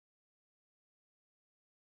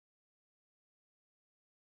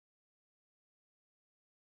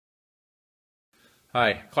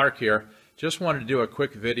Hi, Clark here. Just wanted to do a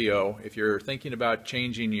quick video. If you're thinking about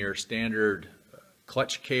changing your standard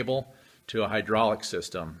clutch cable to a hydraulic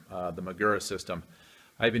system, the Magura system,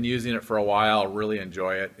 I've been using it for a while, really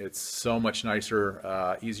enjoy it. It's so much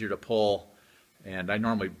nicer, easier to pull, and I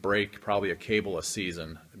normally break probably a cable a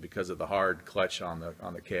season because of the hard clutch on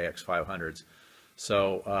the KX 500s.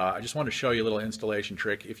 So I just want to show you a little installation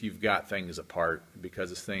trick if you've got things apart,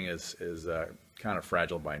 because this thing is kind of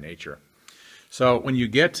fragile by nature. So when you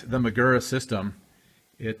get the Magura system,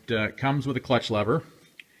 it comes with a clutch lever,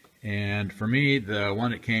 and for me the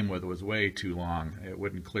one it came with was way too long. It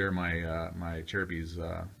wouldn't clear my Cherubies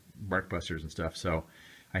bark busters and stuff, so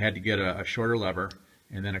I had to get a shorter lever,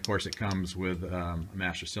 and then of course it comes with a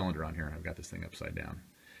master cylinder on here, and I've got this thing upside down.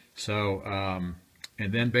 So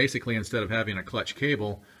and then basically instead of having a clutch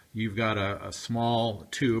cable, you've got a small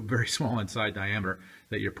tube, very small inside diameter,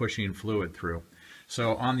 that you're pushing fluid through.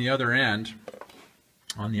 So on the other end,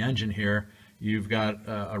 on the engine here, you've got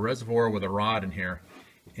a reservoir with a rod in here.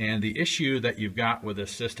 And the issue that you've got with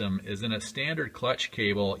this system is in a standard clutch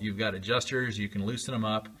cable, you've got adjusters, you can loosen them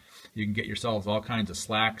up, you can get yourselves all kinds of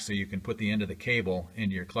slack so you can put the end of the cable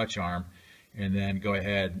into your clutch arm and then go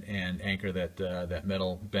ahead and anchor that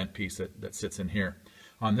metal bent piece that sits in here.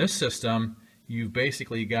 On this system, you've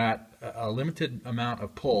basically got a limited amount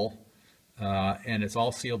of pull, and it's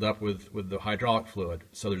all sealed up with the hydraulic fluid,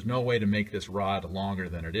 so there's no way to make this rod longer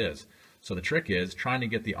than it is. So the trick is trying to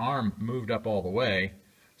get the arm moved up all the way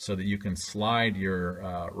so that you can slide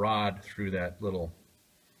your rod through that little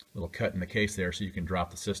cut in the case there, so you can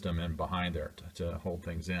drop the system in behind there to hold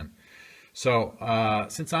things in. So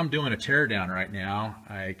since I'm doing a tear down right now,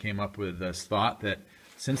 I came up with this thought that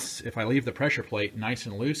since if I leave the pressure plate nice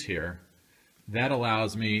and loose here, that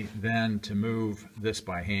allows me then to move this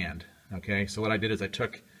by hand. Okay, so what I did is I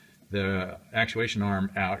took the actuation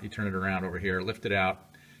arm out, you turn it around over here, lift it out,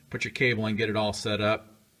 put your cable in, get it all set up,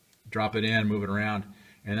 drop it in, move it around,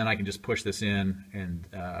 and then I can just push this in and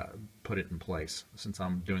put it in place. Since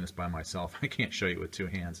I'm doing this by myself, I can't show you with two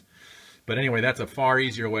hands. But anyway, that's a far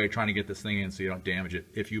easier way of trying to get this thing in so you don't damage it.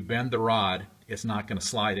 If you bend the rod, it's not going to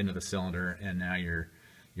slide into the cylinder, and now you're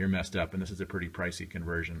messed up. And this is a pretty pricey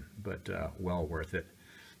conversion, but well worth it.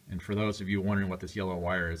 And for those of you wondering what this yellow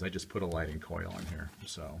wire is, I just put a lighting coil in here,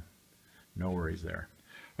 so no worries there.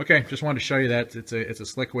 Okay, just wanted to show you that. It's a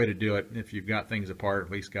slick way to do it. If you've got things apart,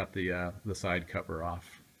 at least got the side cover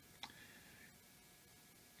off.